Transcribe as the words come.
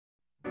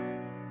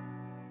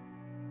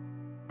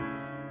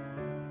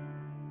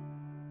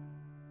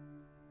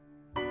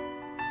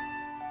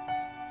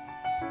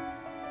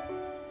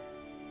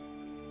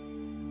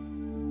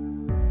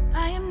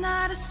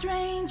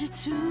stranger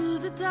to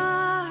the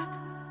dark.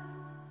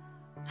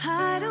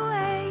 Hide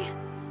away,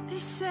 they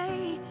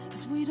say,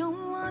 'cause we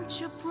don't want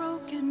your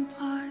broken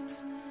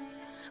parts.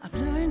 I've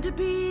learned to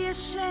be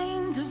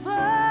ashamed of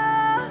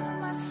all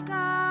my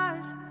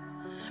scars.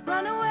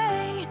 Run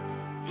away,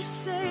 they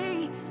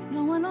say,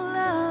 no one will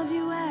love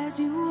you as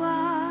you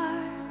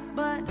are.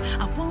 But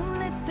I won't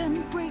let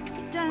them break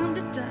me down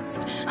to dust.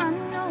 I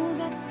know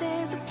that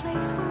there's a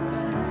place for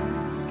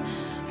us,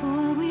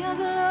 for we are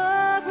glorious.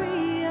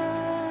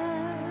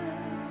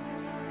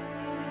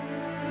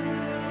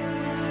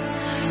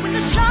 When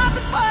the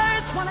sharpest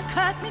words wanna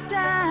cut me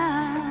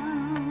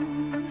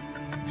down,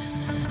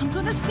 I'm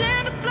gonna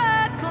send a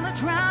flood, gonna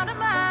drown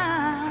them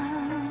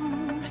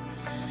out.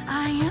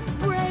 I am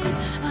brave,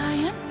 I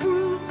am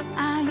bruised,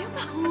 I am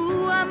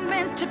who I'm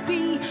meant to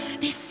be.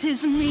 This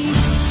is me.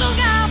 Look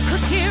out,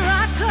 'cause here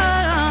I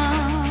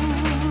come.